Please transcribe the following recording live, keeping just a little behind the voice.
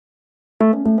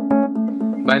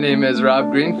My name is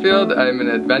Rob Greenfield. I'm an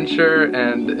adventure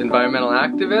and environmental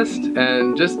activist,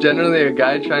 and just generally a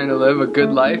guy trying to live a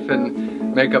good life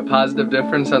and make a positive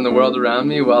difference on the world around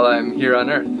me while I'm here on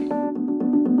Earth.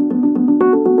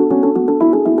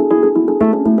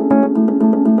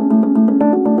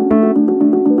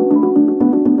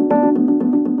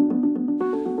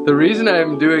 The reason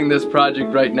I'm doing this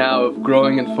project right now of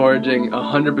growing and foraging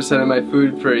 100% of my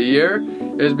food for a year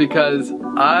is because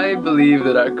I believe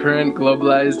that our current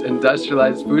globalized,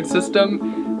 industrialized food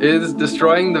system is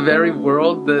destroying the very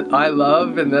world that I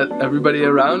love and that everybody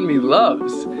around me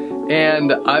loves.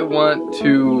 And I want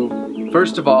to,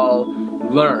 first of all,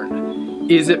 learn.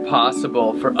 Is it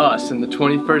possible for us in the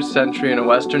 21st century in a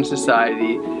Western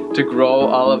society to grow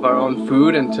all of our own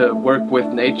food and to work with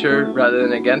nature rather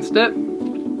than against it?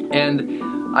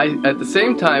 And I, at the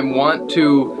same time, want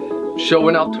to show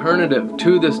an alternative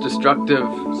to this destructive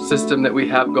system that we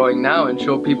have going now and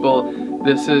show people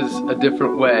this is a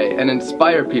different way and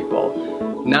inspire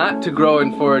people not to grow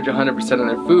and forage 100% of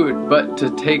their food, but to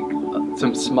take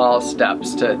some small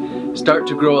steps, to start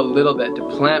to grow a little bit, to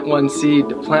plant one seed,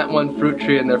 to plant one fruit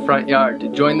tree in their front yard, to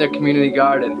join their community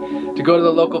garden, to go to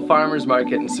the local farmers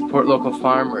market and support local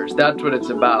farmers. That's what it's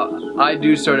about. I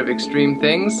do sort of extreme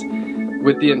things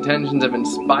with the intentions of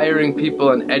inspiring people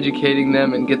and educating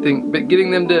them and getting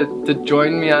them to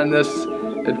join me on this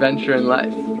adventure in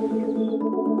life.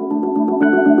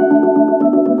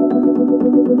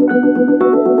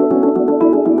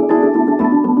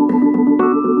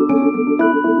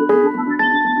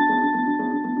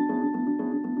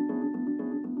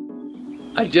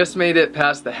 I just made it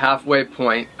past the halfway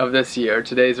point of this year.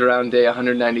 Today's around day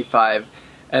 195,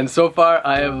 and so far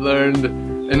I have learned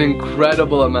an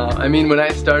incredible amount. I mean, when I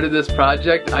started this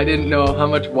project, I didn't know how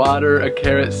much water a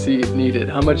carrot seed needed,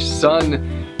 how much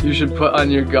sun you should put on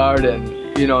your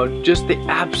garden, you know, just the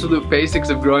absolute basics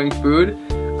of growing food.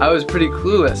 I was pretty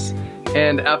clueless,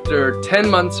 and after 10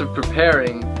 months of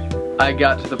preparing, I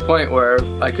got to the point where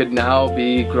I could now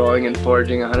be growing and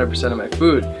foraging 100% of my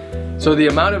food. So the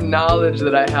amount of knowledge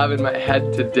that I have in my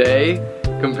head today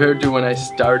compared to when I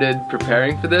started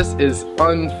preparing for this is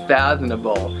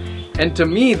unfathomable. And to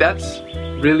me, that's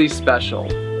really special,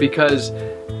 because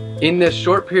in this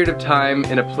short period of time,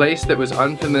 in a place that was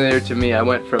unfamiliar to me, I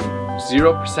went from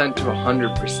 0% to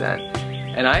 100%.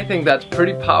 And I think that's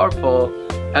pretty powerful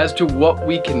as to what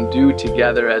we can do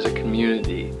together as a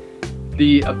community.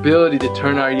 The ability to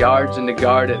turn our yards into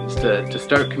gardens, to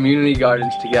start community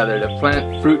gardens together, to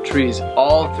plant fruit trees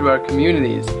all through our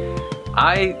communities.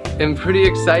 I am pretty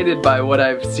excited by what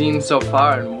I've seen so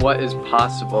far and what is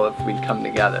possible if we come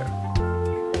together.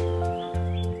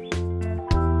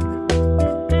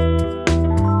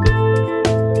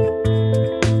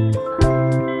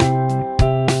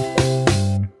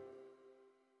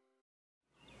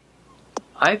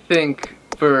 I think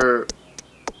for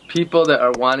people that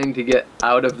are wanting to get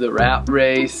out of the rat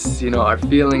race, you know, are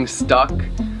feeling stuck,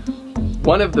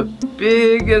 one of the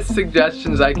biggest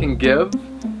suggestions I can give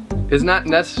is not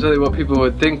necessarily what people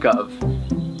would think of.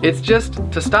 It's just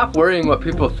to stop worrying what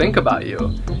people think about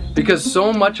you. Because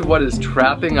so much of what is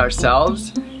trapping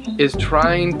ourselves is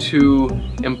trying to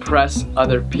impress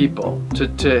other people,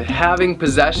 to having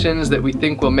possessions that we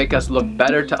think will make us look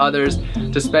better to others,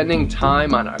 to spending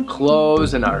time on our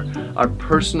clothes and our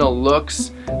personal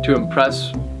looks to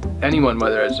impress anyone,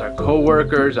 whether it's our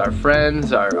co-workers, our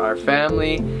friends, our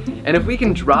family. And if we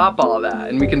can drop all that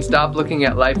and we can stop looking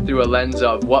at life through a lens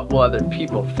of what will other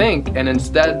people think, and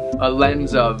instead a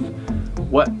lens of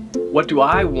what do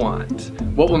I want?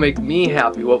 What will make me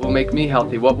happy? What will make me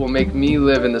healthy? What will make me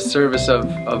live in the service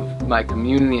of my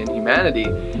community and humanity?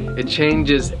 It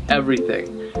changes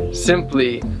everything.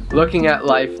 Simply looking at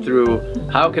life through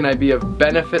how can I be of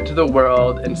benefit to the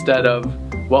world instead of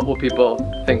what will people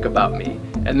think about me?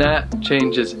 And that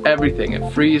changes everything.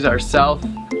 It frees ourselves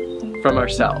from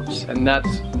ourselves. And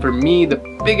that's, for me,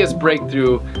 the biggest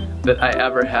breakthrough that I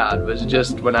ever had was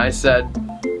just when I said,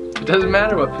 it doesn't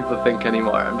matter what people think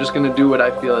anymore. I'm just gonna do what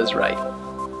I feel is right.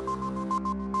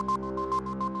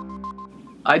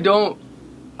 I don't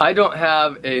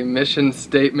have a mission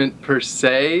statement per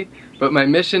se, but my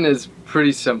mission is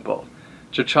pretty simple.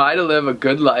 To try to live a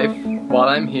good life while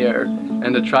I'm here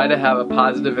and to try to have a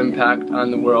positive impact on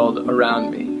the world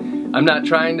around me. I'm not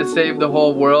trying to save the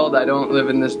whole world. I don't live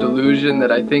in this delusion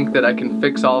that I think that I can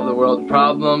fix all of the world's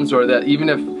problems, or that even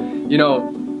if, you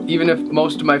know, even if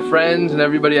most of my friends and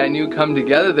everybody I knew come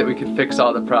together, that we could fix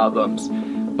all the problems.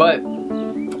 But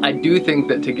I do think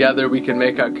that together we can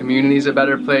make our communities a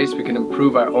better place, we can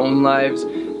improve our own lives,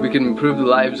 we can improve the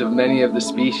lives of many of the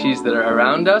species that are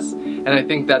around us, and I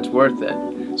think that's worth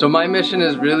it. So my mission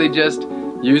is really just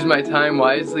use my time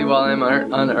wisely while I'm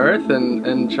on Earth,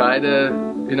 and try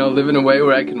to, you know, live in a way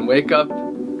where I can wake up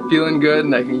feeling good,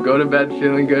 and I can go to bed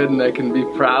feeling good, and I can be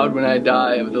proud when I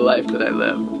die of the life that I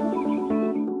lived.